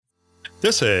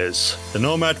This is the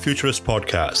Nomad Futurist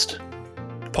Podcast,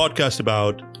 a podcast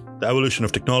about the evolution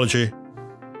of technology,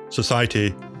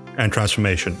 society, and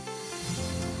transformation.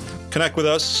 Connect with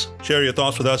us, share your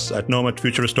thoughts with us at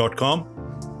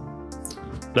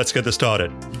nomadfuturist.com. Let's get this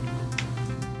started.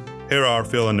 Here are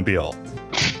Phil and Nabil.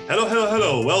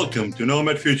 Hello. Welcome to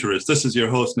Nomad Futurist. This is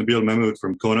your host, Nabil Mahmood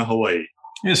from Kona, Hawaii.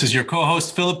 This is your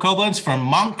co-host, Philip Koblenz from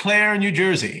Montclair, New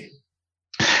Jersey.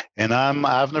 And I'm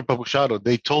Avner Papuchado.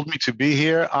 They told me to be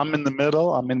here. I'm in the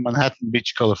middle. I'm in Manhattan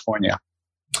Beach, California.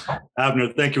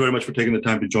 Avner, thank you very much for taking the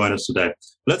time to join us today.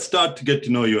 Let's start to get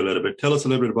to know you a little bit. Tell us a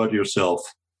little bit about yourself.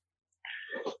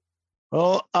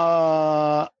 Well,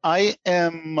 I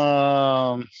am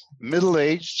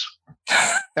middle-aged,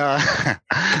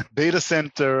 data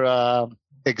center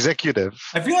executive.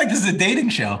 I feel like this is a dating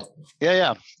show.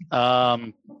 Yeah.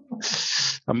 I'm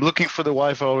looking for the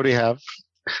wife I already have.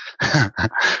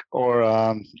 or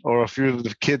a few of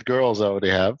the kid girls I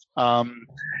already have.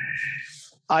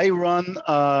 I run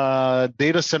a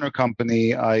data center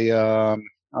company. I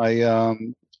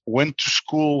went to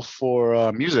school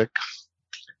for music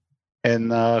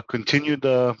and continued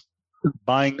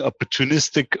buying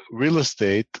opportunistic real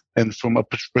estate. And from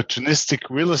opportunistic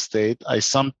real estate, I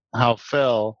somehow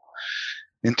fell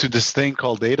into this thing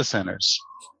called data centers.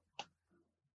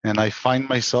 And I find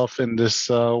myself in this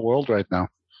world right now.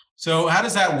 So how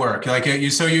does that work?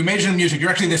 So you majored in music. You're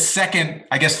actually the second,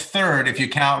 I guess third, if you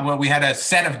count. Well, we had a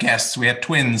set of guests. We had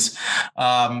twins,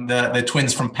 the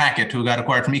twins from Packet, who got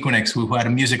acquired from Equinix, who had a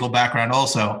musical background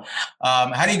also.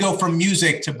 How do you go from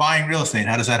music to buying real estate?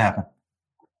 How does that happen?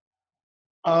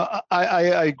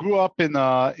 I grew up in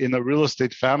a real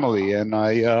estate family, and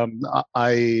I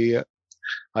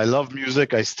love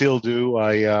music. I still do.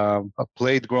 I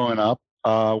played growing up.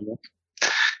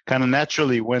 Kind of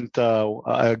naturally went.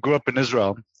 I grew up in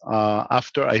Israel.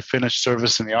 After I finished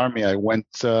service in the army, I went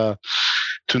to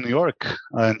New York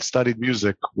and studied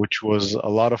music, which was a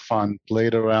lot of fun.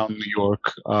 Played around New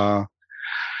York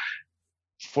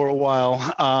for a while.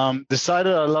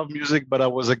 Decided I love music, but I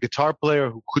was a guitar player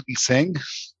who couldn't sing.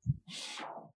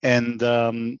 And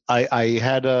I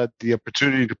had the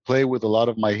opportunity to play with a lot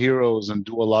of my heroes and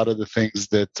do a lot of the things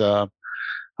that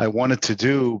I wanted to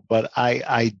do, but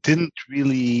I didn't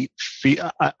really feel.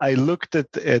 I looked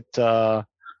at the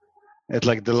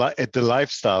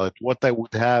lifestyle, at what I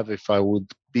would have if I would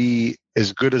be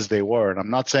as good as they were. And I'm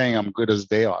not saying I'm good as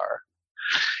they are.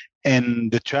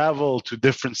 And the travel to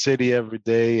different city every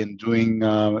day and doing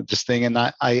this thing, and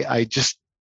I just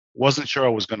wasn't sure I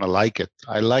was going to like it.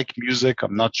 I like music.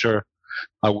 I'm not sure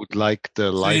I would like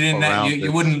the life around it.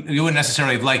 You wouldn't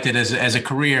necessarily have liked it as a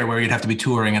career where you'd have to be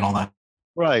touring and all that.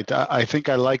 Right. I think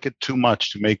I like it too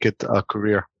much to make it a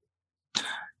career.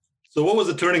 So what was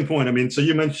the turning point? I mean, so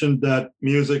you mentioned that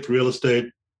music, real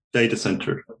estate, data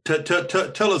center.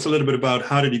 Tell us a little bit about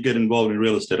how did you get involved in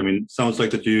real estate? I mean, it sounds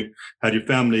like that you had your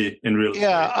family in real estate.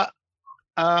 Yeah.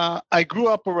 I grew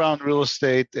up around real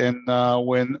estate, and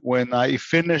when I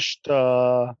finished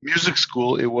music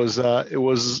school, it was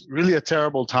really a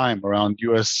terrible time around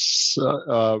U.S.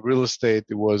 Real estate.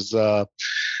 It was just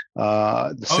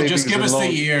give us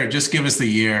the year. Just give us the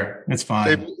year. It's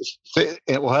fine.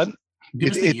 What?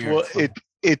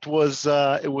 It was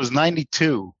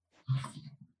 92.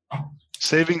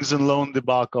 Savings and loan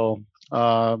debacle.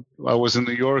 I was in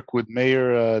New York with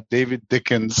Mayor David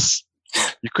Dinkins.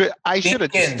 I should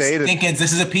have just stayed. Dinkins.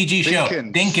 This is a PG show.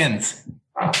 Dinkins.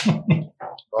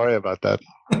 Sorry about that.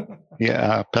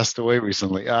 Yeah, passed away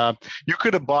recently. You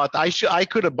could have bought. I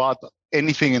could have bought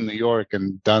anything in New York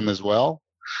and done as well.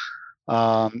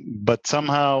 But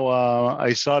somehow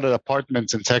I saw that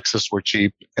apartments in Texas were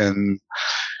cheap and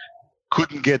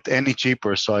couldn't get any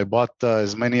cheaper. So I bought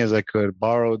as many as I could,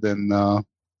 borrowed and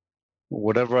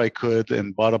whatever I could,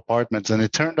 and bought apartments, and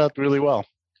it turned out really well.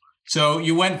 So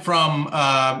you went from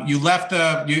you left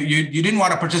you didn't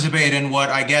want to participate in what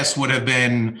I guess would have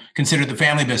been considered the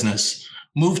family business.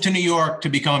 Moved to New York to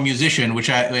become a musician, which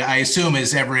I assume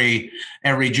is every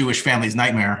Jewish family's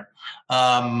nightmare.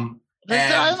 I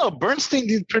don't know. Bernstein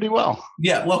did pretty well.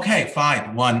 Yeah. Well, okay.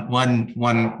 Fine. One.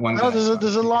 No,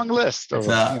 there's a long list.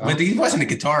 But he wasn't a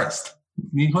guitarist.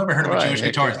 You ever heard of a Jewish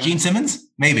guitarist? Gene Simmons?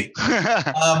 Maybe.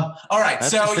 All right.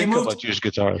 So you moved about Jewish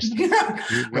guitarists.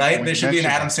 Right? There should be an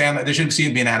Adam Sandler. There should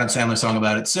be an Adam Sandler song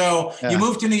about it. So You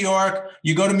moved to New York.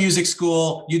 You go to music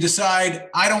school. You decide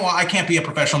I can't be a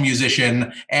professional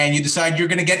musician, and you decide you're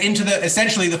going to get into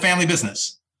essentially the family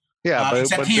business. Yeah,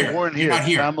 but here. They weren't here. Not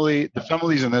here. The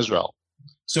family's in Israel.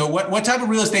 So what type of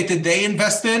real estate did they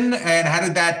invest in, and how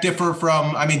did that differ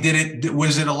from? I mean,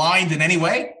 was it aligned in any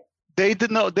way? They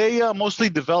did not. They mostly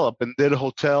developed and did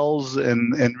hotels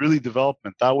and really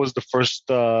development. That was the first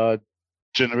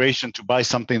generation to buy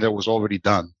something that was already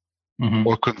done,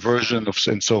 or conversion of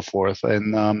and so forth.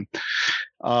 And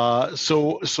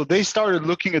so they started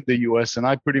looking at the U.S. and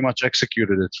I pretty much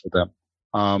executed it for them.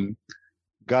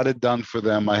 Got it done for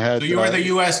them. I had. So you were the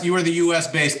U.S. You were the U.S.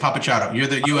 based Papachado. You're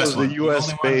the U.S. one. The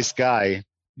U.S. based guy.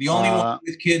 The only one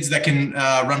with kids that can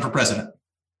run for president.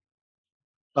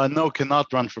 No,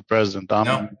 cannot run for president.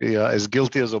 I'm as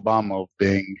guilty as Obama of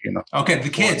being, Okay, the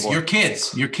kids, your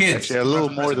kids. Actually, a little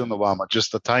more than Obama,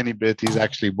 just a tiny bit. He's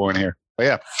actually born here. But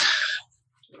yeah.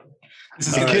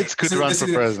 Kids could run for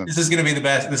president. This is going to be the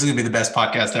best. This is going to be the best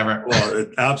podcast ever. Well,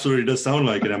 it absolutely does sound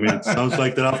like it. I mean, it sounds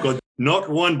like that I've got not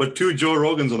one but two Joe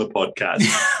Rogans on the podcast.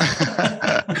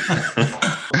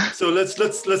 So let's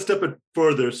step it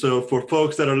further. So for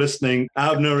folks that are listening,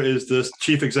 Avner is the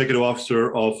chief executive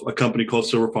officer of a company called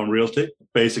Silver Farm Realty,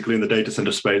 basically in the data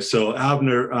center space. So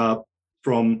Avner,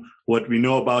 from what we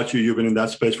know about you, you've been in that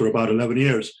space for about 11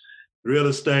 years. Real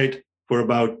estate for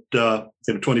about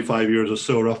 25 years or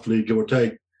so, roughly, give or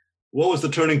take. What was the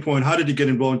turning point? How did you get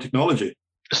involved in technology?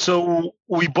 So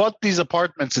we bought these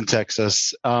apartments in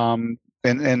Texas, and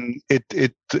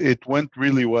it went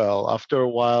really well. After a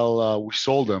while, we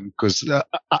sold them because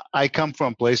I come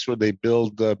from a place where they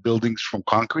build buildings from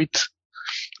concrete.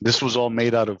 This was all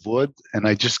made out of wood, and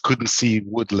I just couldn't see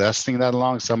wood lasting that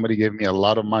long. Somebody gave me a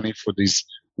lot of money for these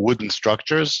wooden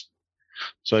structures,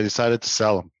 so I decided to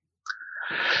sell them.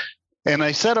 And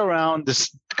I sat around this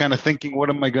kind of thinking,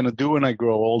 what am I going to do when I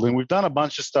grow old? And we've done a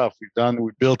bunch of stuff. We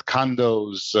built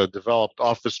condos, developed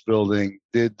office building,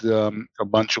 did a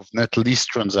bunch of net lease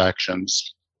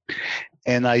transactions.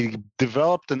 And I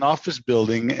developed an office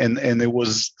building, and it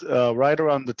was right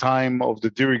around the time of the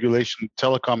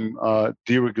Telecom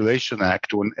Deregulation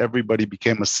Act, when everybody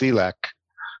became a CLEC,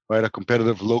 right, a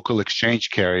competitive local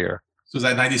exchange carrier. So is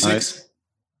that 96? Right?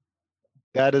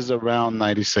 That is around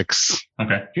 96.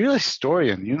 Okay. You're a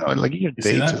historian. Like your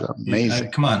dates is amazing.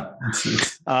 Come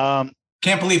on.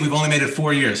 Can't believe we've only made it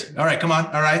 4 years. All right, come on.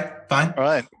 All right, fine. All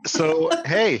right. So,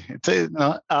 hey,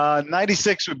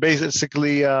 96, we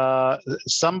basically,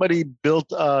 somebody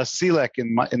built a CLEC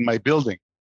in my building.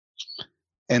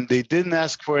 And they didn't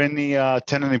ask for any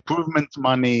tenant improvement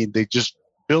money. They just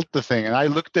built the thing. And I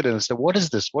looked at it and said, what is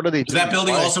this? What are they doing? Is that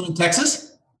building also in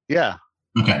Texas? Yeah.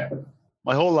 Okay.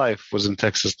 My whole life was in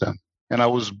Texas then, and I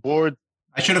was bored.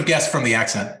 I should have guessed from the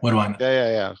accent. What do I know?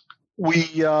 Yeah.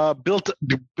 We built.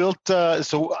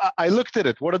 So I looked at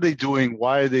it. What are they doing?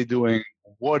 Why are they doing?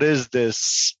 What is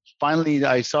this? Finally,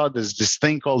 I saw this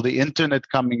thing called the internet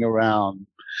coming around.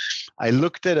 I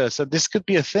looked at it. I said, this could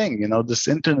be a thing. This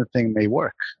internet thing may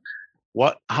work.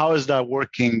 How is that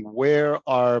working? Where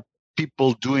are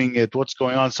people doing it? What's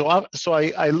going on? So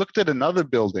I looked at another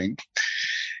building.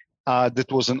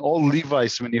 That was an old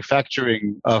Levi's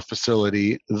manufacturing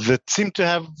facility that seemed to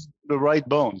have the right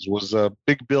bones. It was a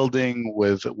big building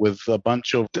with a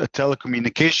bunch of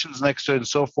telecommunications next to it and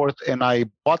so forth. And I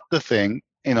bought the thing,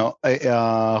 for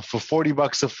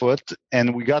 $40 a foot,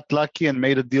 and we got lucky and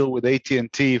made a deal with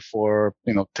AT&T for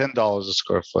 $10 a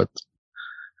square foot.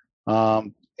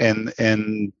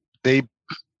 And they.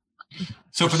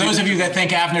 So for those of you that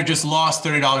think Avner just lost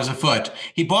 $30 a foot,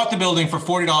 he bought the building for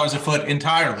 $40 a foot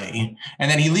entirely,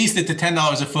 and then he leased it to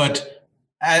 $10 a foot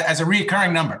as a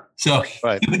recurring number. So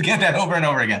right. He would get that over and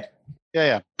over again.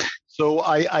 Yeah. So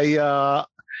I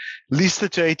leased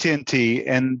it to AT&T,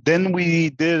 and then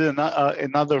we did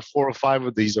another 4 or 5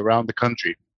 of these around the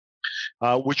country,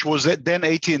 which was then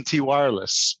AT&T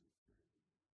Wireless.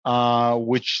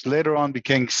 Which later on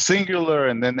became Singular,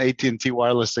 and then AT&T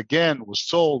Wireless again was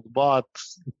sold, bought.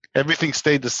 Everything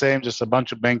stayed the same. Just a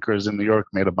bunch of bankers in New York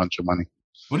made a bunch of money.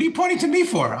 What are you pointing to me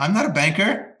for? I'm not a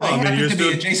banker. I happen to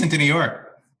be adjacent to New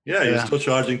York. Yeah, you're still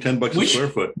charging $10 a square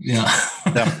foot. Yeah.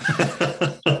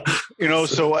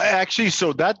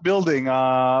 So that building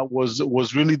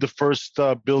was really the first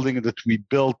building that we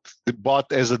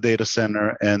bought as a data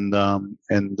center, and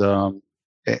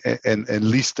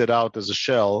leased it out as a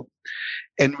shell.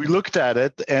 And we looked at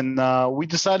it, and we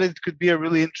decided it could be a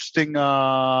really interesting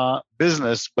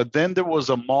business. But then there was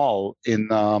a mall in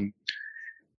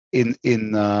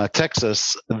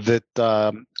Texas that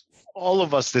all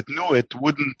of us that knew it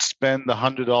wouldn't spend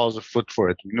 $100 a foot for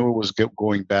it. We knew it was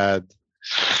going bad.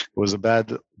 It was a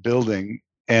bad building.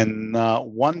 And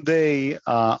one day,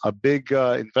 a big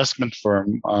investment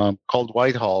firm called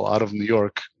Whitehall out of New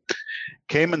York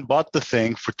came and bought the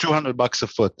thing for $200 a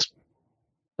foot.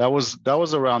 That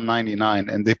was around 99,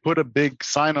 and they put a big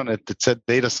sign on it that said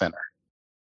data center.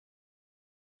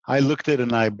 I looked at it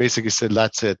and I basically said,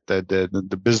 "That's it.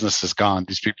 The business is gone.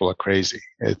 These people are crazy.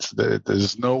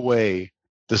 There's no way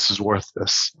this is worth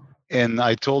this." And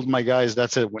I told my guys,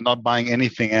 "That's it. We're not buying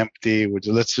anything empty.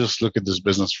 Let's just look at this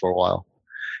business for a while."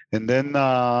 And then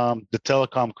the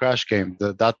telecom crash came.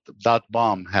 That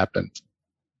bomb happened,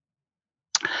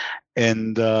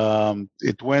 and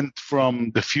it went from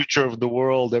the future of the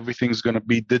world. Everything's going to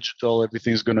be digital.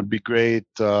 Everything's going to be great.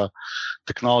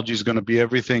 Technology is going to be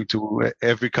everything. To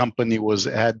every company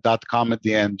had .com at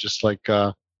the end, just like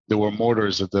there were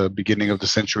Motors at the beginning of the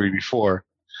century before.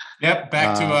 Yep, back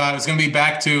to it's going to be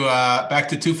back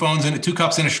to two phones and 2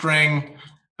 cups in a string.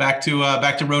 Back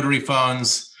to rotary phones.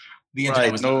 The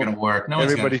internet was not going to work.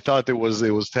 Everybody thought it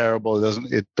was terrible.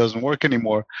 It doesn't work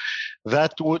anymore.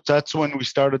 That's when we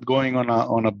started going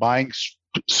on a buying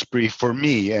spree for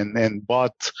me, and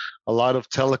bought a lot of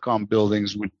telecom buildings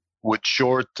with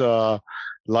short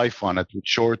life on it, with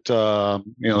short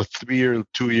 3-year,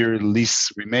 2-year lease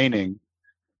remaining,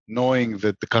 knowing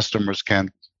that the customers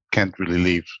can't really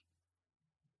leave.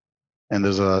 And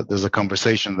there's a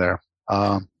conversation there.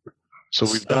 So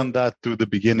we've done that through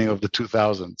the beginning of the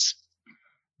 2000s.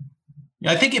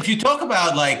 I think if you talk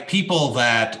about like people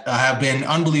that have been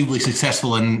unbelievably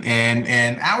successful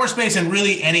in our space and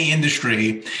really any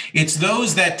industry, it's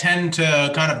those that tend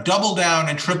to kind of double down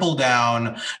and triple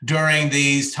down during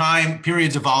these time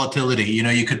periods of volatility.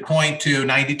 You could point to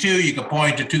 92, you could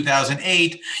point to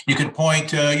 2008, you could point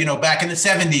to, back in the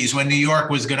 70s when New York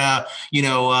was going to,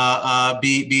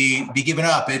 be given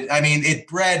up. It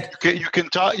bred. You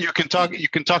can talk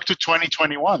to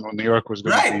 2021 when New York was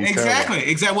going to be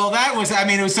exactly. Well, that was,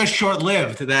 it was so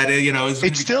short-lived that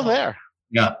it's still there.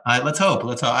 Yeah, let's hope.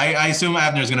 I assume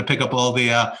Avner is going to pick up all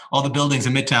the buildings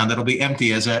in Midtown that'll be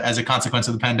empty as a consequence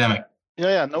of the pandemic.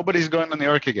 Yeah. Nobody's going to New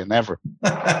York again ever.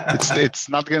 it's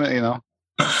not going to.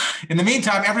 In the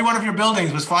meantime, every one of your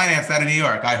buildings was financed out of New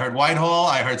York. I heard Whitehall.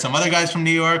 I heard some other guys from New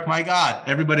York. My God,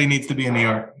 everybody needs to be in New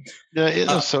York.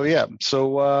 So,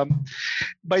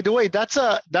 by the way, that's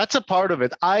a part of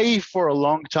it. I, for a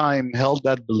long time, held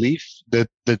that belief that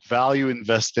value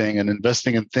investing and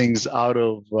investing in things out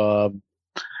of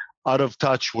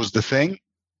touch was the thing.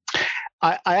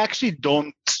 I actually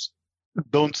don't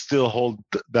still hold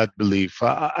that belief.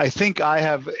 I think I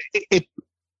have it.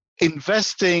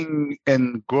 Investing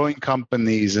in growing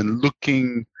companies and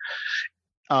looking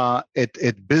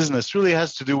at business really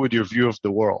has to do with your view of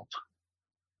the world,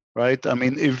 right?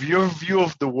 If your view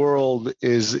of the world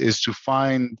is to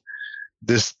find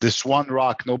this one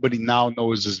rock nobody now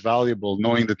knows is valuable,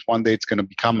 knowing that one day it's going to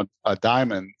become a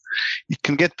diamond, it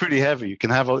can get pretty heavy. You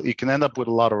can end up with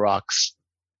a lot of rocks.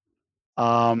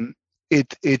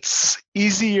 It's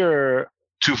easier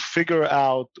to figure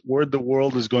out where the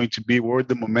world is going to be, where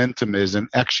the momentum is, and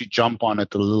actually jump on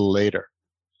it a little later.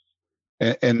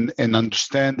 And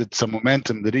understand it's a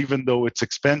momentum that even though it's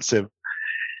expensive,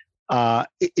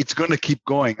 it's going to keep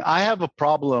going. I have a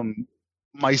problem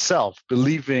myself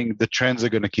believing the trends are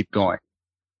going to keep going.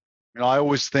 I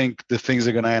always think the things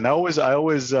are going to end. I always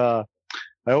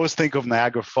think of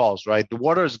Niagara Falls, right? The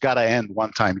water's got to end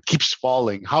one time. It keeps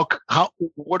falling.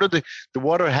 The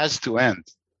water has to end.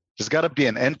 There's got to be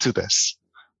an end to this.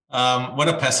 What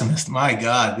a pessimist! My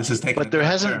God, this is taking. But there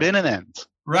hasn't been an end.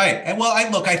 Right. And well, I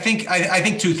think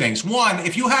 2 things. One,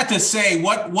 if you had to say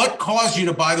what caused you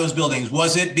to buy those buildings,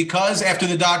 was it because after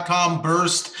the .com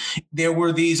burst, there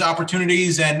were these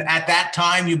opportunities, and at that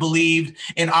time you believed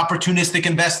in opportunistic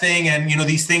investing, and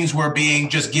these things were being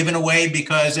just given away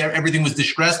because everything was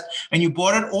distressed, and you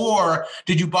bought it, or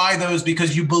did you buy those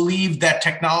because you believed that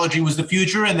technology was the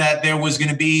future and that there was going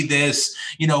to be this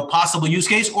possible use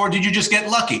case, or did you just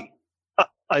get lucky?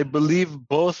 I believe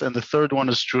both, and the third one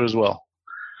is true as well.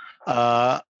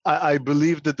 I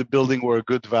believed that the building were a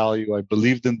good value. I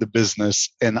believed in the business,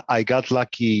 and I got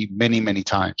lucky many, many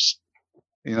times.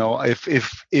 If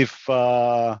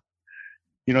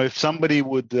somebody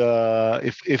would,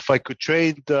 if I could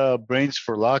trade brains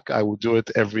for luck, I would do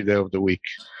it every day of the week.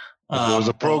 If there was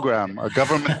a program, a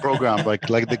government program, like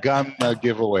the gun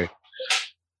giveaway.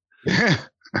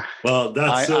 Well,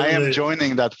 I am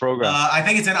joining that program. I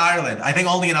think it's in Ireland. I think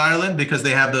only in Ireland because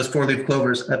they have those 4-leaf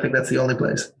clovers. I think that's the only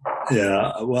place.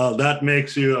 Yeah, well, that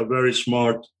makes you a very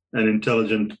smart and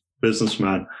intelligent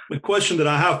businessman. The question that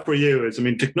I have for you is,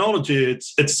 technology,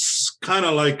 it's kind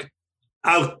of like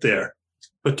out there,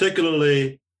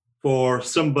 particularly for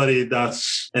somebody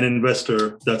that's an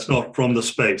investor that's not from the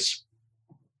space.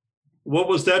 What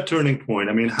was that turning point?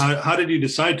 How did you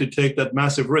decide to take that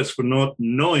massive risk for not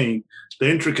knowing the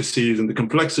intricacies and the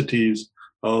complexities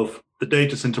of the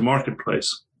data center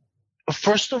marketplace?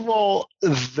 First of all,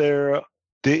 there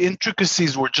The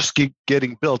intricacies were just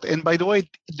getting built. And by the way,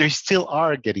 they still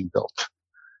are getting built.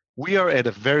 We are at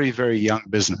a very, very young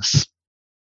business.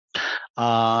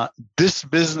 This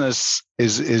business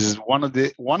is one of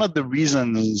the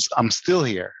reasons I'm still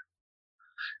here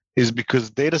is because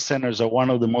data centers are one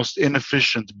of the most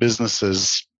inefficient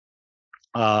businesses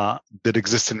that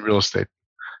exist in real estate.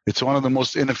 It's one of the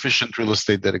most inefficient real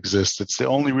estate that exists. It's the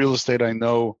only real estate I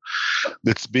know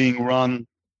that's being run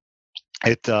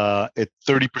at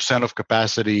 30% of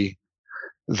capacity.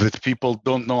 That people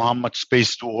don't know how much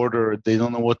space to order. They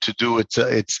don't know what to do. It's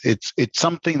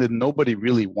something that nobody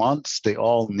really wants. They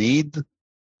all need.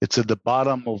 It's at the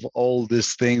bottom of all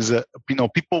these things that,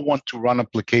 people want to run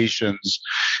applications.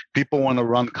 People want to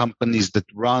run companies that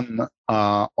run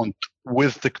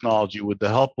with technology, with the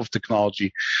help of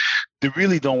technology. They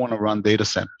really don't want to run data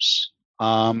centers.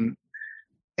 And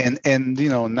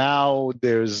now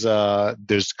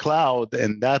there's cloud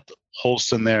and that whole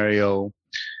scenario,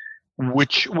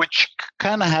 which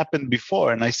kind of happened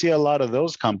before. And I see a lot of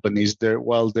those companies. They're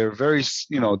very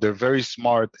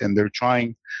smart and they're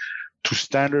trying to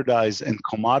standardize and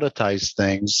commoditize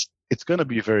things. It's going to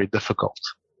be very difficult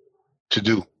to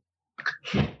do.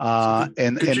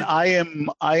 And I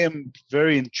am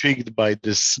very intrigued by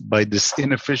this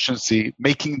inefficiency,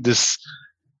 making this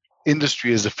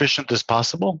industry as efficient as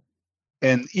possible.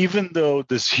 And even though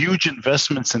there's huge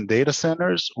investments in data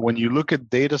centers, when you look at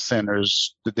data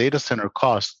centers, the data center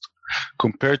cost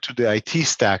compared to the IT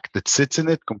stack that sits in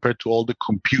it, compared to all the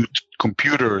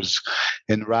computers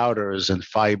and routers and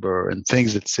fiber and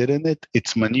things that sit in it,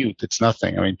 it's minute. It's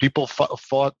nothing. I mean, people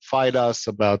fight us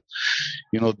about,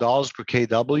 dollars per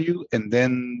kW, and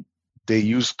then they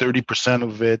use 30%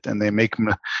 of it, and they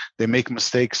make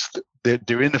mistakes.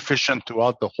 They're inefficient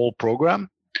throughout the whole program.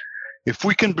 If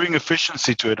we can bring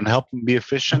efficiency to it and help them be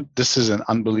efficient, this is an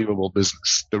unbelievable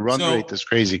business. The run rate is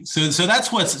crazy. So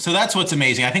that's what's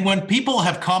amazing. I think when people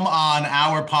have come on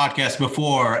our podcast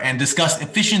before and discussed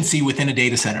efficiency within a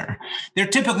data center, they're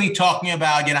typically talking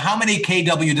about, how many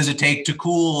kW does it take to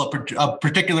cool a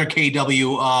particular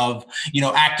kW of,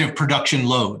 active production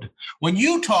load. When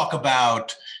you talk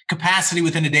about capacity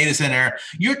within a data center,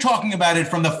 you're talking about it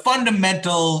from the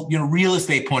fundamental, real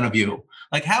estate point of view.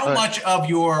 Like how much of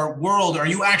your world are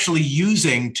you actually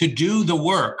using to do the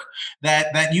work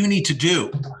that you need to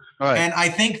do? Right. And I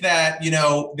think that,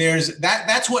 there's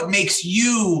that's what makes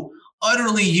you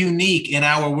utterly unique in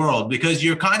our world, because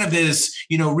you're kind of this,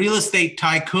 real estate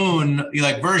tycoon,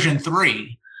 like version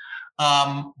 3.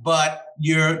 But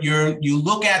you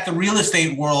look at the real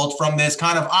estate world from this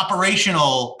kind of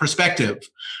operational perspective.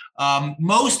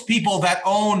 Most people that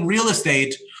own real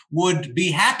estate would be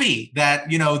happy that,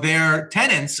 their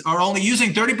tenants are only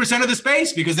using 30% of the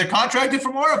space because they're contracted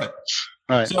for more of it.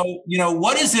 Right. So,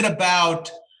 what is it about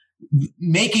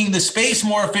making the space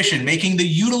more efficient, making the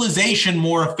utilization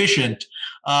more efficient,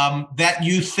 that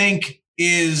you think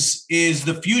is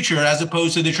the future, as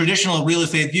opposed to the traditional real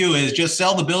estate view is just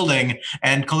sell the building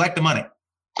and collect the money?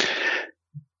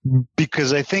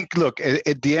 Because I think, look,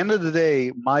 at the end of the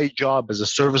day, my job as a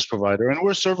service provider, and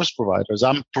we're service providers,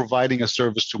 I'm providing a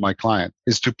service to my client,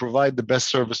 is to provide the best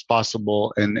service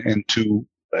possible and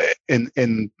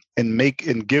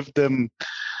give them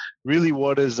really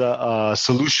what is a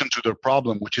solution to their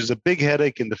problem, which is a big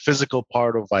headache in the physical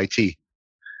part of IT.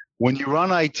 When you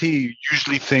run IT, you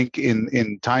usually think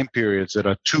in time periods that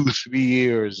are 2-3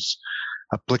 years,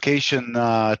 application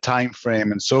time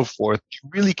frame and so forth. You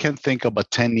really can think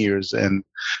about 10 years and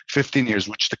 15 years,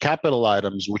 which the capital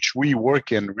items which we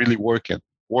work in really work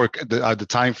are the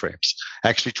time frames,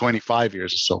 actually 25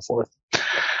 years and so forth.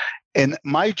 And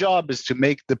my job is to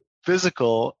make the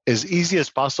physical as easy as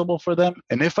possible for them.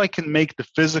 And if I can make the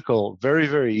physical very,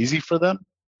 very easy for them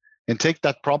and take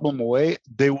that problem away,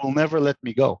 they will never let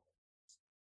me go,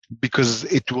 because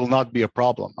it will not be a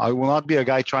problem. I will not be a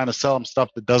guy trying to sell them stuff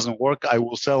that doesn't work. I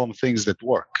will sell them things that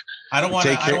work. I don't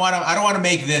want to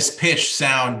make this pitch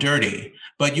sound dirty,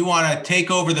 but you want to take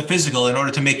over the physical in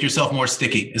order to make yourself more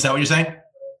sticky. Is that what you're saying?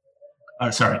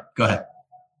 Sorry, go ahead.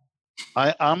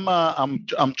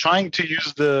 I'm trying to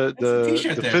use the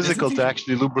physical to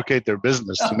actually lubricate their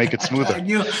business, to make it smoother. I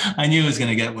knew it was going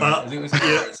to get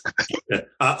worse.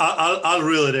 I'll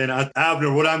reel it in.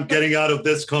 Avner, what I'm getting out of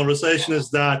this conversation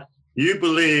is that you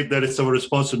believe that it's our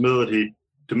responsibility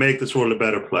to make this world a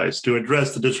better place, to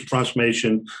address the digital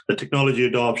transformation, the technology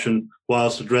adoption,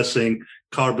 whilst addressing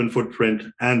carbon footprint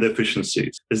and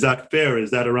efficiencies. Is that fair?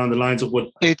 Is that around the lines of what?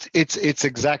 It's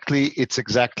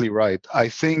exactly right. I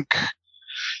think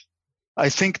I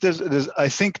think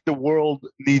the world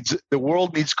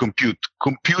needs compute.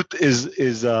 Compute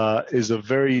is a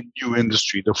very new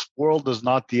industry. The world does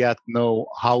not yet know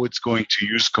how it's going to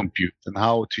use compute and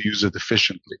how to use it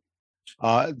efficiently.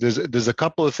 There's a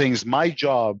couple of things. My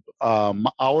job,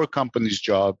 our company's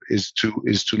job, is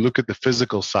to look at the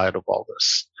physical side of all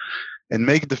this, and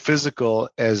make the physical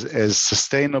as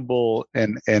sustainable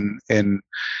and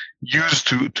used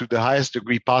to the highest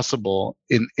degree possible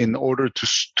in order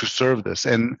to serve this.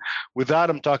 And with that,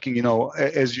 I'm talking,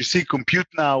 as you see, compute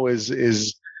now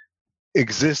exists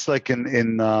like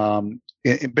in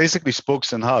basically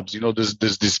spokes and hubs.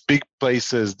 There's these big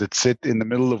places that sit in the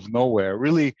middle of nowhere,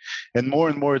 really, and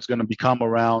more it's going to become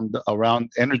around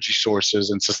energy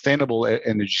sources and sustainable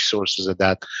energy sources at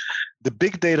that. The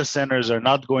big data centers are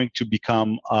not going to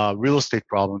become a real estate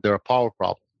problem; they're a power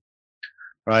problem,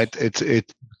 right?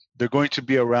 They're going to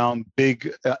be around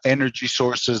big energy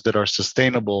sources that are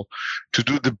sustainable to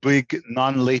do the big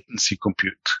non-latency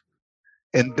compute.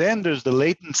 And then there's the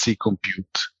latency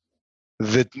compute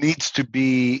that needs to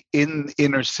be in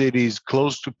inner cities,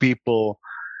 close to people,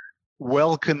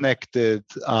 well connected,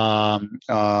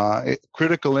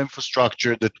 critical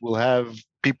infrastructure that will have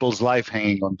people's life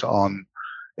hanging on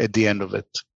at the end of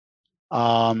it.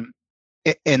 And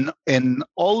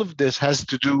all of this has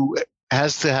to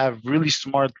have really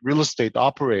smart real estate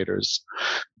operators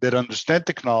that understand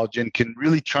technology and can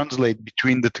really translate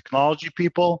between the technology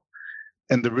people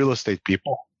and the real estate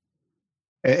people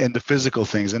and the physical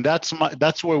things. And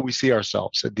that's where we see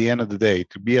ourselves at the end of the day,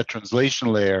 to be a translation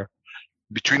layer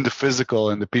between the physical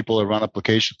and the people that run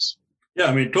applications. Yeah,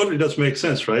 I mean, it totally does make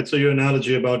sense, right? So your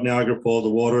analogy about Niagara Falls, the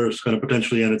water is going to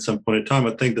potentially end at some point in time.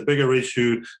 I think the bigger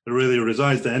issue that really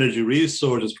resides, the energy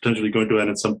resource is potentially going to end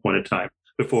at some point in time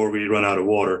before we run out of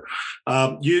water.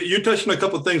 You touched on a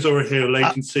couple of things over here,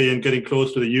 latency and getting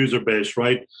close to the user base,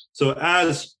 right? So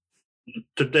as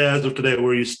of today,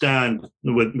 where you stand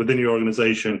within your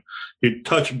organization, you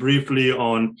touched briefly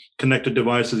on connected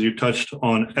devices, you touched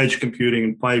on edge computing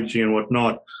and 5G and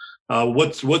whatnot.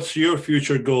 What's your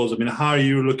future goals? I mean, how are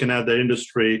you looking at the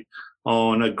industry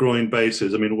on a growing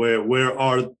basis? I mean, where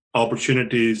are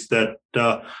opportunities that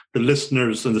the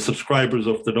listeners and the subscribers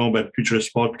of the Nomad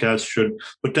Futurist podcast should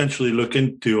potentially look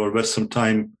into or invest some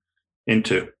time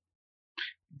into?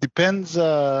 Depends.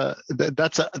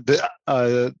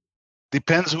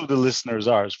 Depends who the listeners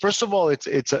are. First of all, it's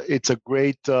a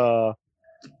great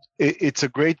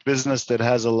business that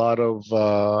has a lot of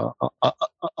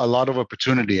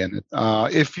opportunity in it.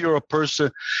 If you're a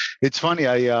person, it's funny.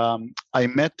 I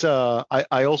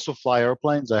also fly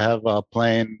airplanes. I have a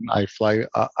plane. I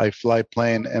fly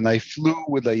plane, and I flew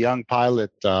with a young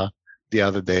pilot the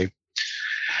other day.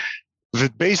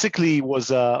 That basically was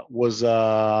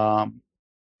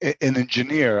an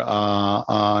engineer.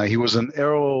 He was an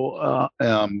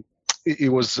he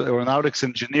was an aeronautics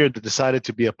engineer that decided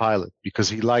to be a pilot because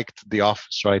he liked the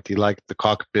office, right? He liked the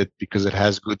cockpit because it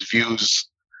has good views,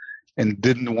 and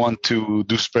didn't want to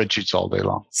do spreadsheets all day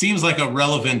long. Seems like a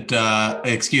relevant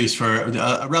excuse for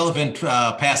a relevant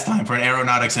pastime for an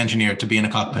aeronautics engineer to be in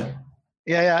a cockpit.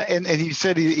 Yeah, and he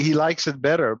said he likes it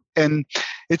better. And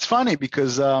it's funny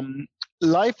because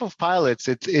life of pilots,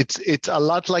 it's a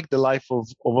lot like the life of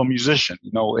a musician.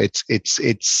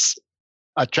 It's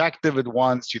attractive at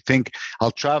once. You think,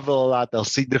 I'll travel a lot, I'll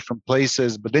see different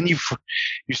places, but then you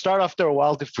start after a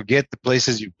while to forget the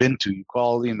places you've been to. You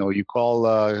call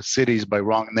cities by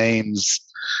wrong names.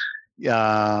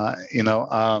 Well,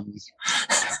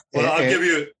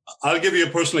 I'll give you a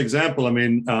personal example. I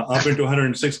mean, I've been to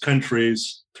 106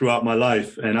 countries throughout my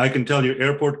life, and I can tell you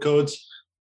airport codes,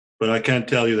 but I can't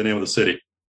tell you the name of the city.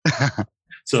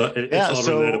 So it's all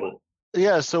relatable.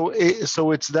 Yeah, so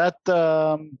it's that.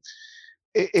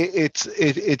 It's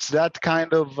that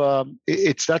kind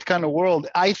of world.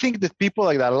 I think that people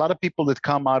like that, a lot of people that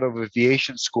come out of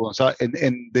aviation school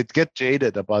and that get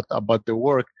jaded about their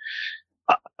work,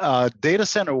 data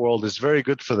center world is very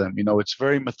good for them. It's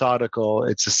very methodical.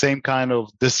 It's the same kind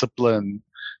of discipline,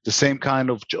 the same kind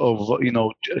of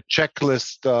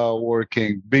checklist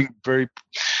working, being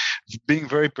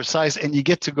very precise, and you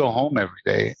get to go home every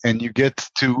day, and you get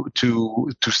to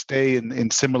stay in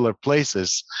similar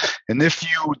places. And if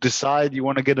you decide you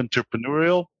want to get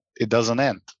entrepreneurial, it doesn't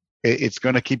end. It's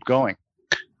going to keep going.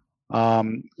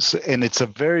 And it's a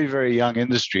very, very young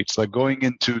industry. It's like going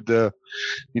into the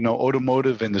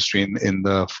automotive industry in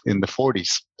the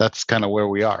 40s. That's kind of where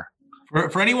we are.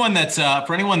 For anyone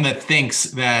that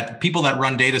thinks that people that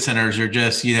run data centers are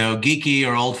just geeky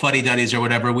or old fuddy-duddies or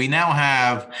whatever, we now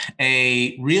have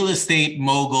a real estate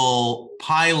mogul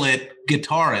pilot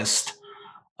guitarist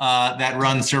that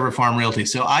runs Server Farm Realty.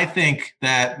 So I think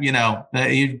that,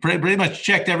 you pretty much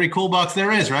checked every cool box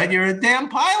there is, right? You're a damn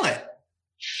pilot.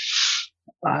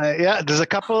 Yeah, there's a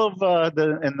couple of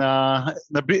Nabil.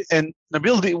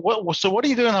 So what do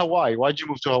you do in Hawaii? Why'd you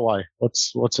move to Hawaii?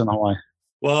 What's in Hawaii?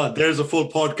 Well, there's a full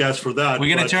podcast for that.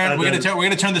 We're gonna turn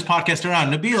this podcast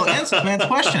around. Nabil, answer man's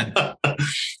question.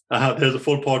 There's a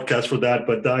full podcast for that,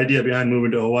 but the idea behind moving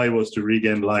to Hawaii was to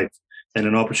regain life and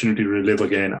an opportunity to relive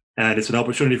again. And it's an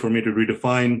opportunity for me to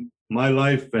redefine my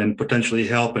life and potentially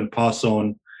help and pass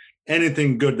on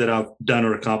anything good that I've done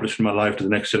or accomplished in my life to the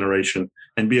next generation,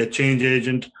 and be a change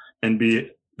agent and be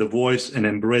the voice and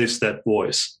embrace that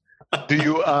voice. Do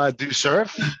you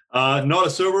surf? Not a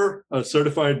server, a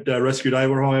certified rescue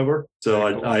diver, however. So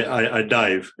I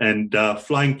dive, and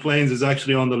flying planes is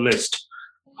actually on the list.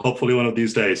 Hopefully one of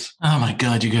these days. Oh my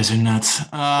God, you guys are nuts.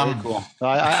 Very cool.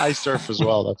 I surf as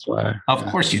well. That's why. Of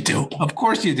course you do. Of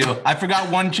course you do. I forgot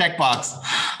one checkbox.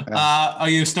 Yeah. Are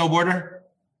you a snowboarder?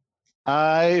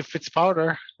 If it's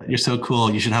powder. You're so cool.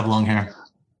 You should have long hair.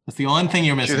 That's the only thing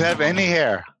you're missing. Should have any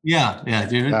hair. Yeah.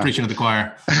 You're preaching to the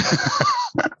choir.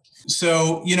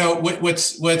 So,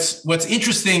 what's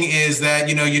interesting is that,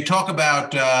 you talk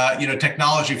about,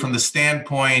 technology from the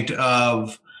standpoint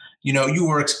of, you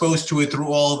were exposed to it through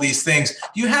all of these things.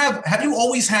 Have you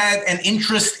always had an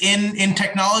interest in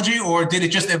technology, or did it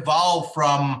just evolve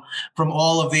from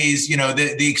all of these,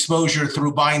 the exposure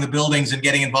through buying the buildings and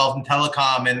getting involved in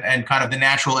telecom and kind of the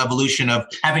natural evolution of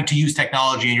having to use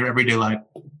technology in your everyday life?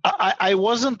 I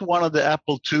wasn't one of the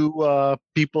Apple II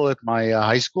people at my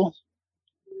high school.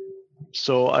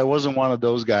 So I wasn't one of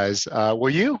those guys. Were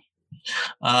you?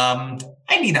 I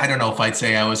don't know if I'd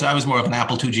say I was more of an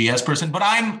Apple II GS person, but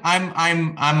I'm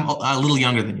a little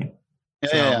younger than you.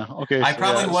 Yeah. Okay. I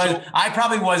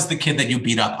probably was the kid that you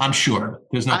beat up. I'm sure.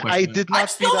 There's no question. I did not. I'm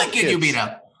still the kid you beat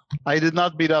up. I did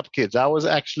not beat up kids. I was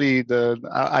actually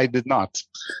I did not.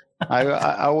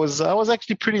 I was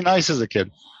actually pretty nice as a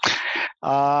kid.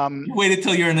 Wait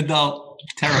until you're an adult.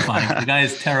 Terrifying. The guy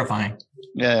is terrifying.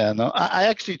 Yeah, no. I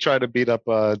actually try to beat up.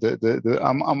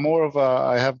 I'm more of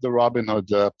I have the Robin Hood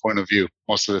point of view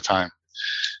most of the time.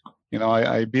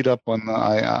 I beat up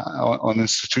on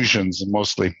institutions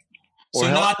mostly.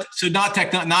 Not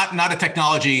a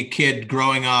technology kid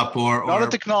growing up, or not a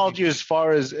technology as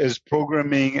far as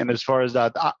programming and as far as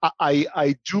that.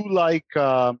 I do like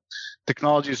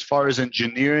technology as far as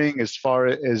engineering, as far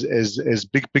as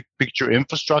big picture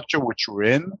infrastructure, which we're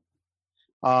in.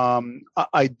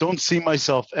 I don't see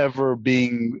myself ever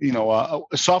being,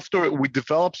 software. We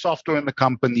develop software in the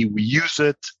company, we use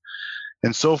it,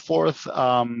 and so forth.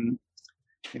 I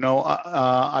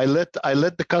let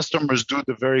the customers do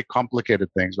the very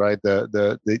complicated things, right?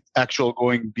 The actual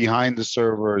going behind the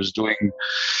servers, doing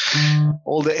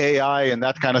all the AI and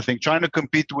that kind of thing, trying to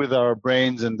compete with our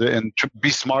brains and to be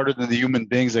smarter than the human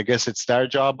beings. I guess it's their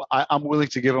job. I'm willing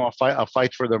to give them a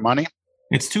fight for their money.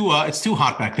 It's too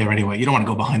hot back there anyway. You don't want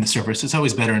to go behind the servers. It's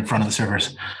always better in front of the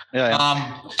servers. Yeah.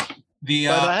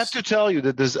 But I have to tell you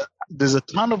that there's a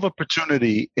ton of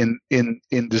opportunity in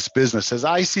this business as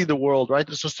I see the world, right?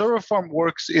 So Server Farm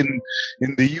works in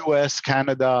the US,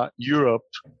 Canada, Europe,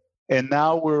 and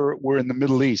now we're in the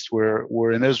Middle East.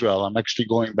 We're in Israel. I'm actually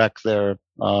going back there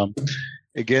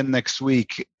again next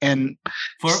week. And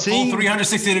for full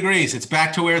 360 degrees, it's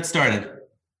back to where it started.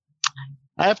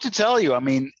 I have to tell you,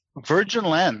 Virgin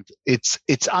Land,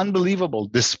 it's unbelievable.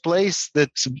 This place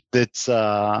that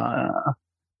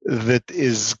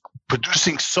is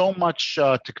producing so much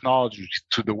technology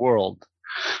to the world.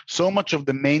 So much of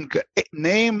the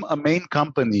name a main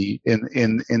company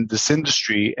in this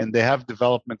industry, and they have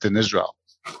development in Israel.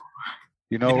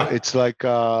 It's like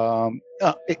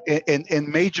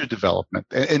in major development,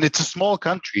 and it's a small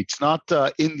country. It's not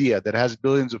India that has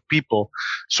billions of people,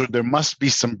 so there must be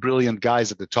some brilliant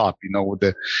guys at the top.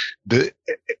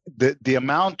 The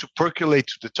amount to percolate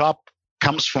to the top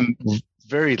comes from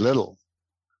very little.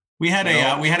 We had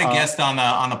a guest on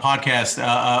the podcast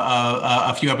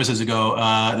a few episodes ago.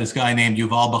 This guy named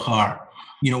Yuval Bachar.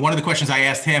 One of the questions I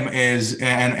asked him is,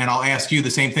 and I'll ask you the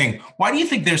same thing. Why do you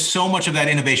think there's so much of that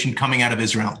innovation coming out of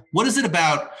Israel? What is it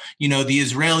about, the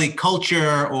Israeli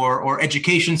culture or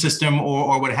education system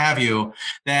or what have you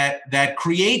that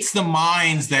creates the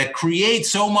minds, that creates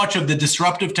so much of the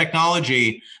disruptive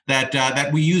technology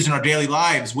that we use in our daily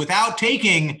lives without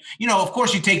taking, of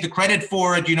course you take the credit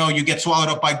for it, you get swallowed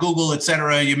up by Google, et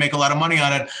cetera, you make a lot of money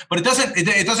on it, but it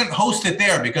doesn't host it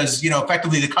there because,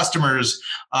 effectively the customers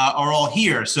are all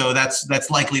here. So that's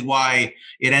likely why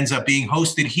it ends up being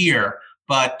hosted here.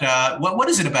 But what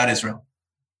is it about Israel?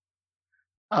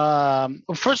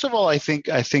 First of all, I think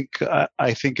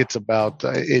it's about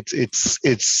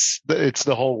it's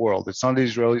the whole world. It's not the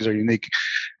Israelis are unique.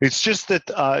 It's just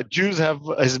that Jews have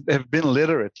been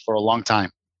literate for a long time.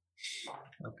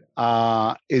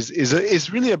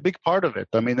 Is really a big part of it.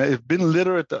 I mean, they've been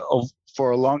literate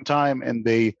for a long time, and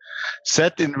they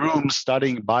sat in rooms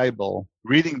studying Bible,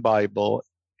 reading Bible,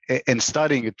 and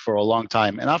studying it for a long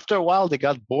time. And after a while, they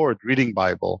got bored reading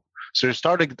Bible, so they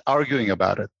started arguing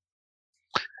about it.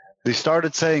 They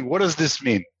started saying, "What does this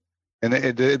mean?" And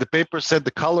the paper said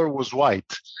the color was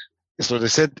white. So they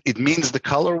said, "It means the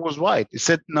color was white." He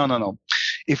said, No.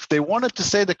 If they wanted to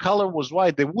say the color was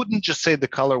white, they wouldn't just say the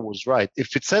color was right.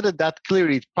 If it said it that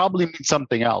clearly, it probably means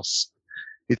something else.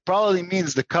 It probably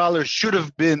means the color should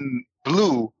have been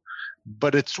blue,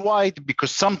 but it's white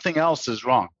because something else is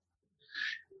wrong.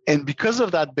 And because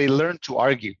of that, they learned to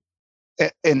argue.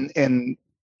 And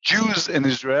Jews and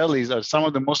Israelis are some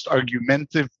of the most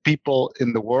argumentative people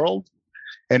in the world.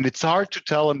 And it's hard to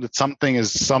tell them that something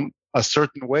is a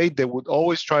certain way. They would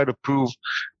always try to prove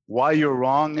why you're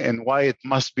wrong and why it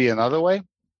must be another way.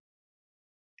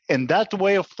 And that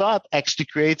way of thought actually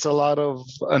creates a lot of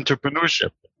entrepreneurship.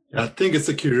 I think it's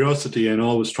the curiosity and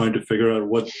always trying to figure out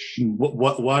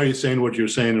why are you saying what you're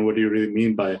saying and what do you really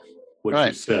mean by what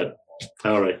you said.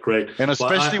 All right, great. And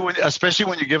especially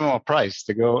when you give them a price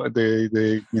to go,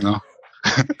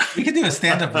 We could do a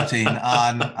stand-up routine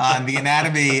on the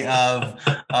anatomy of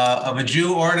a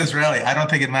Jew or an Israeli. I don't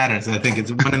think it matters. I think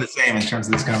it's one and the same in terms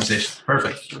of this conversation.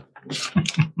 Perfect.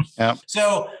 Yeah.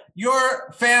 So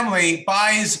your family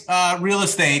buys real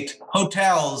estate,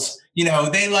 hotels.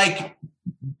 They like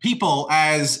people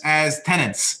as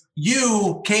tenants.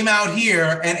 You came out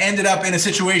here and ended up in a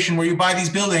situation where you buy these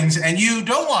buildings and you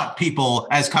don't want people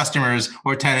as customers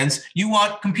or tenants. You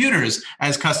want computers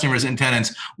as customers and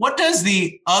tenants. What does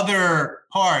the other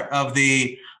part of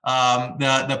the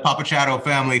Papachato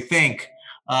family think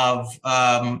of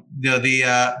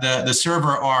the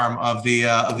server arm of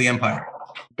the empire?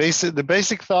 The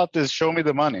basic thought is show me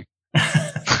the money.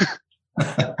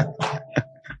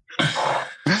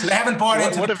 So they haven't bought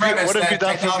into the premise. What have you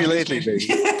done for me lately, baby?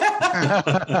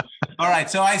 All right.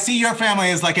 So I see your family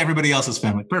is like everybody else's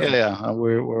family. Perfect. Yeah.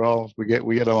 We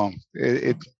get along.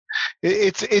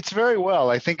 It's very well.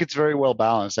 I think it's very well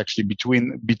balanced actually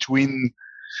between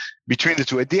the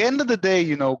two. At the end of the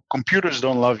day, computers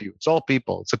don't love you. It's all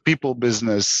people. It's a people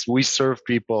business. We serve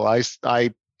people. I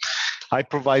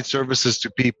provide services to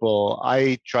people.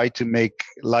 I try to make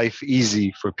life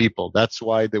easy for people. That's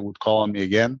why they would call on me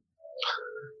again.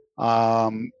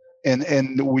 And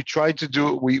we try to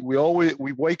do we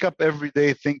wake up every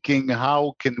day thinking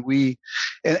how can we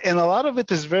and a lot of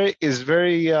it is very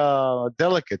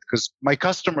delicate because my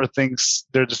customer thinks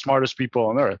they're the smartest people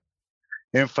on earth.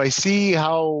 And if I see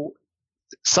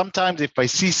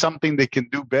something they can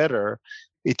do better,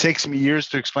 it takes me years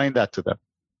to explain that to them.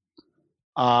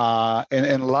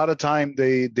 And a lot of time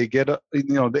they get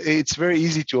it's very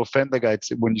easy to offend the guy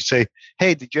when you say,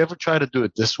 "Hey, did you ever try to do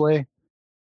it this way?"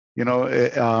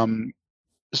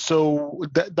 So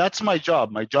that's my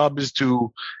job. My job is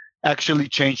to actually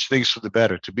change things for the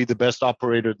better, to be the best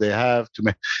operator they have,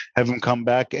 to have them come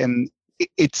back. And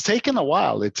it's taken a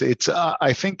while.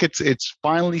 I think it's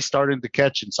finally starting to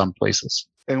catch in some places.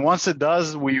 And once it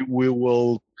does,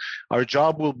 our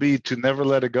job will be to never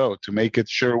let it go, to make it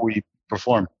sure we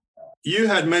perform. You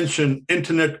had mentioned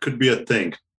internet could be a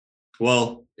thing.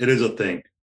 Well, it is a thing.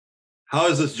 How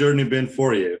has this journey been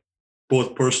for you,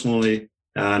 both personally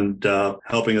and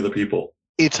helping other people?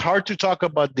 It's hard to talk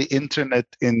about the internet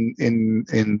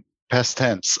in past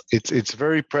tense. It's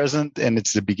very present and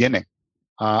it's the beginning.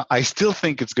 I still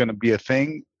think it's going to be a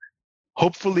thing.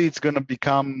 Hopefully, it's going to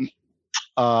become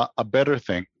a better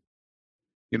thing.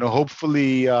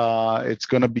 Hopefully, it's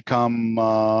going to become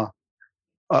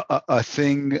a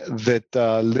thing that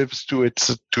lives to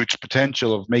its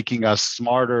potential of making us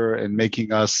smarter and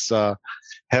making us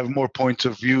have more points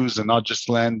of views and not just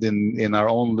land in our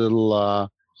own little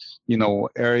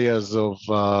areas of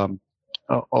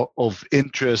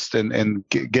interest and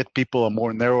get people a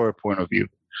more narrower point of view.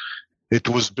 It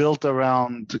was built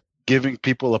around giving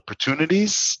people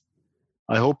opportunities.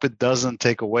 I hope it doesn't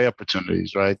take away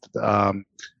opportunities, right?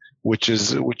 Which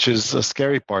is a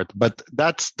scary part, but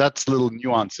that's little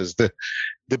nuances.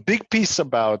 The big piece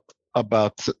about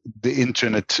the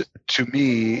internet to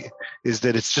me is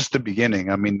that it's just the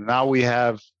beginning. I mean, now we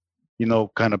have,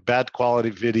 kind of bad quality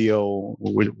video.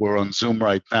 We're on Zoom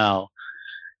right now.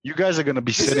 You guys are going to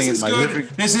be sitting in my living.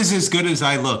 This is as good as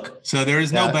I look. So there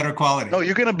is no better quality. No,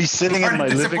 you're going to be sitting in my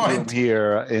living room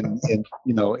here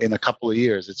in a couple of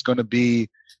years. It's going to be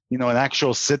an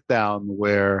actual sit down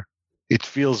where it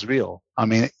feels real. I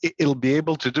mean, it'll be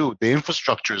able to do. The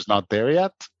infrastructure is not there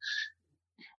yet.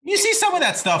 You see some of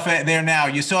that stuff there now.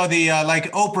 You saw the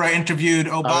like Oprah interviewed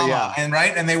Obama,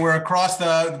 and they were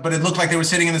but it looked like they were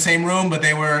sitting in the same room, but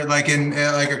they were like in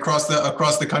like across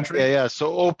the country. Yeah.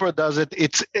 So Oprah does it.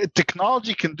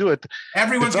 Technology can do it.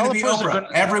 Everyone's going to be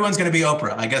Oprah. Everyone's going to be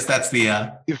Oprah. I guess that's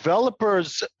the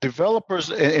developers,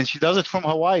 and she does it from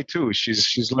Hawaii too.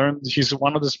 She's learned. She's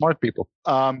one of the smart people.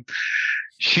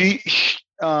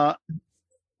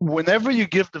 Whenever you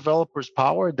give developers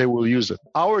power, they will use it.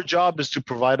 Our job is to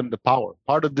provide them the power.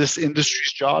 Part of this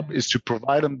industry's job is to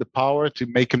provide them the power to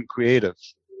make them creative.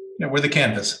 Yeah, we're the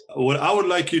canvas. What I would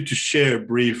like you to share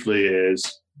briefly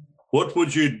is, what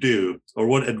would you do, or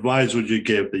what advice would you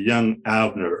give the young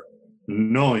Avner,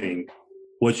 knowing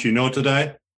what you know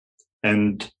today,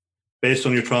 and based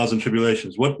on your trials and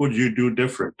tribulations, what would you do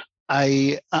different?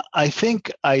 I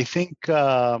think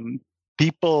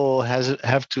people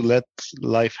have to let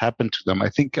life happen to them. I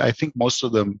think most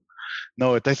of them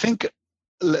know it. I think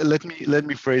let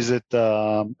me phrase it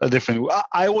a different way.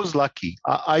 I was lucky.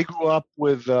 I grew up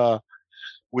with a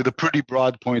pretty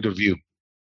broad point of view.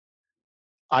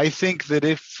 I think that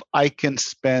if I can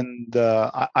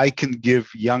I can give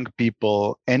young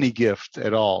people any gift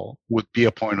at all, would be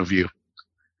a point of view.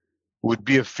 Would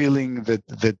be a feeling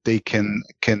that they can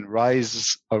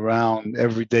rise around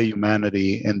everyday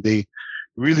humanity, and they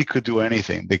really could do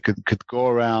anything. They could go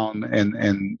around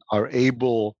and are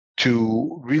able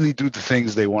to really do the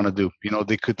things they want to do.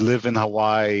 They could live in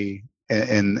Hawaii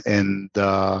and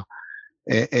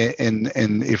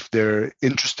if they're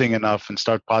interesting enough and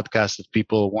start podcasts that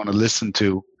people want to listen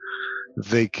to,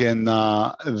 they can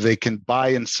buy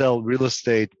and sell real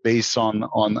estate based on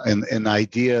an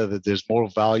idea that there's more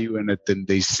value in it than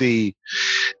they see.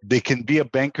 They can be a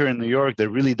banker in New York that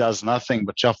really does nothing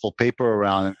but shuffle paper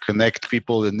around and connect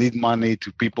people that need money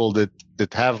to people that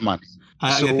have money.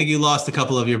 I think you lost a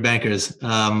couple of your bankers.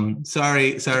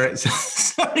 Sorry,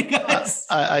 guys.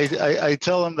 I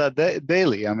tell them that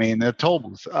daily. I mean, a toll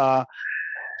booth.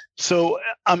 So,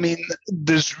 I mean,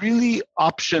 there's really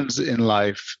options in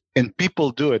life, and people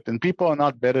do it, and people are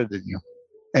not better than you.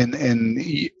 And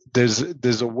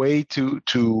there's a way to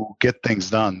get things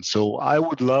done. So I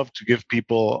would love to give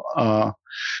people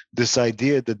this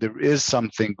idea that there is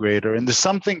something greater, and the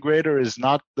something greater is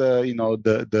not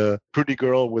the pretty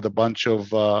girl with a bunch of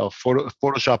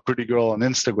Photoshop pretty girl on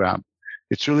Instagram.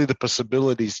 It's really the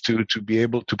possibilities to be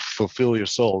able to fulfill your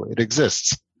soul. It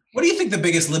exists. What do you think the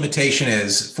biggest limitation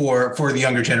is for the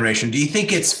younger generation? Do you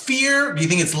think it's fear? Do you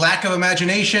think it's lack of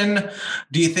imagination?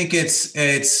 Do you think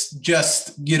it's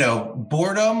just,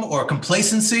 boredom or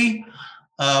complacency?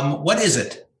 What is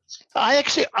it? I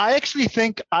actually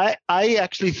think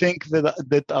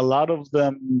that a lot of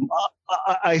them,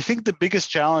 I think the biggest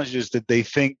challenge is that they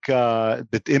think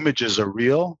that images are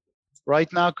real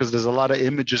right now, because there's a lot of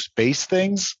images-based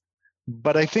things.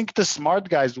 But I think the smart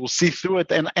guys will see through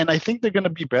it, and I think they're going to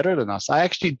be better than us. I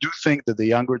actually do think that the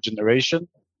younger generation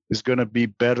is going to be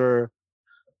better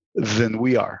than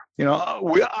we are. Me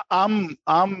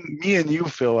and you,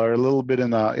 Phil, are a little bit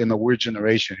in a weird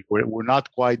generation. We're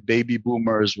not quite baby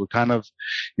boomers. We're kind of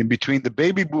in between. The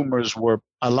baby boomers were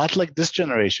a lot like this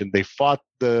generation. They fought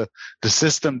the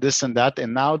system, this and that,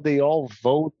 and now they all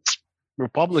vote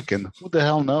Republican. Who the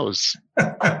hell knows?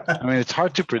 I mean, it's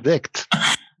hard to predict.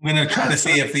 I'm going to try to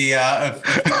see if the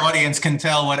audience can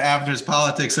tell what Avner's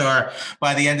politics are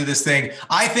by the end of this thing.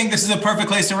 I think this is a perfect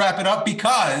place to wrap it up,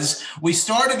 because we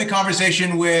started the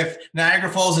conversation with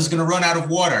Niagara Falls is going to run out of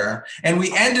water, and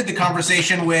we ended the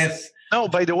conversation with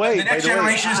by the way, the next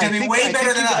generation is going to be way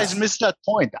better than us. You guys missed that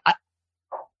point.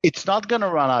 It's not going to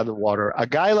run out of water. A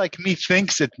guy like me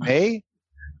thinks it may,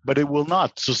 but it will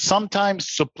not. So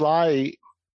sometimes supply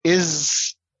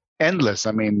is endless.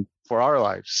 I mean, for our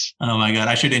lives. Oh my God.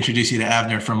 I should introduce you to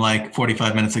Avner from like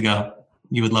 45 minutes ago.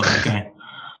 You would love that guy.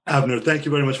 Avner, thank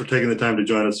you very much for taking the time to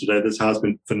join us today. This has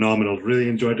been phenomenal. Really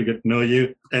enjoyed to get to know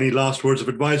you. Any last words of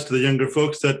advice to the younger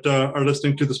folks that are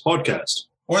listening to this podcast?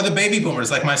 Or the baby boomers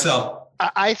like myself?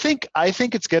 I think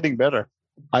it's getting better.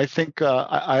 I think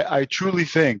I truly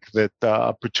think that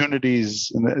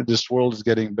opportunities in this world is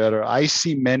getting better. I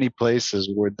see many places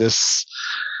where this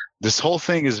whole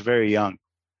thing is very young.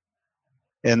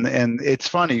 And it's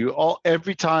funny,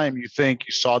 every time you think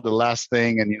you saw the last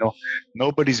thing, and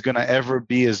nobody's going to ever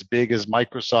be as big as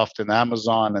Microsoft and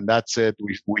Amazon, and that's it.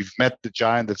 We've met the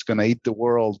giant that's going to eat the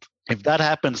world. If that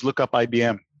happens, look up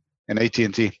IBM and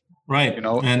AT&T. Right. And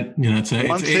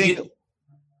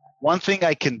one thing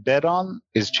I can bet on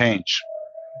is change.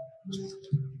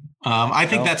 I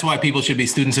think that's why people should be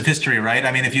students of history, right?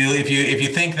 I mean, if you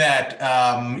think that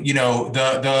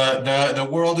the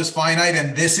world is finite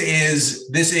and this is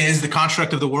the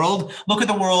construct of the world, look at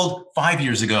the world 5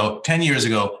 years ago, 10 years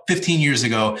ago, 15 years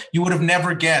ago. You would have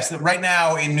never guessed that right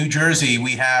now in New Jersey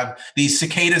we have these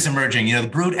cicadas emerging. The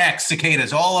Brute X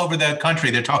cicadas all over the country.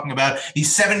 They're talking about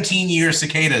these 17-year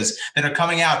cicadas that are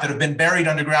coming out that have been buried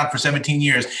underground for 17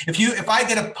 years. If I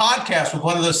did a podcast with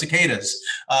one of those cicadas,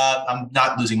 I'm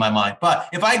not losing my mind. But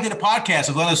if I did a podcast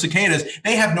with one of those cicadas,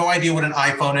 they have no idea what an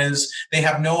iPhone is. They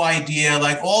have no idea,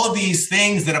 like all of these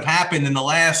things that have happened in the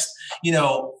last,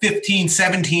 15,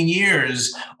 17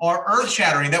 years are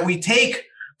earth-shattering that we take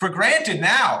for granted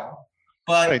now.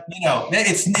 But, right.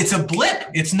 It's a blip.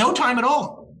 It's no time at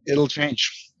all. It'll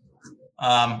change.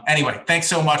 Anyway, thanks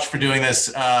so much for doing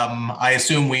this. I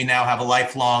assume we now have a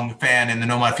lifelong fan in the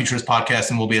Nomad Futurist podcast,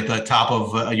 and we'll be at the top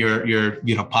of your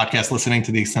podcast listening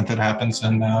to the extent that happens.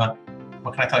 And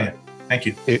what can I tell you? Thank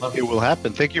you. It will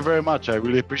happen. Thank you very much. I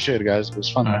really appreciate it, guys. It was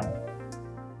fun. Right.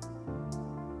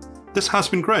 This has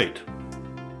been great.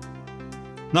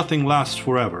 Nothing lasts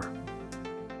forever.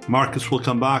 Markets will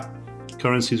come back,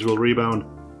 currencies will rebound,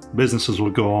 businesses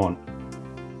will go on,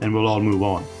 and we'll all move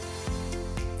on.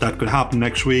 That could happen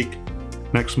next week,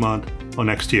 next month, or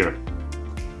next year.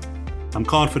 I'm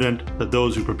confident that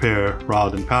those who prepare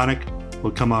rather than panic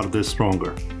will come out of this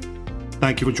stronger.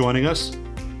 Thank you for joining us.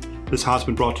 This has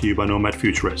been brought to you by Nomad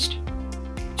Futurist.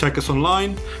 Check us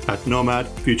online at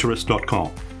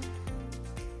nomadfuturist.com.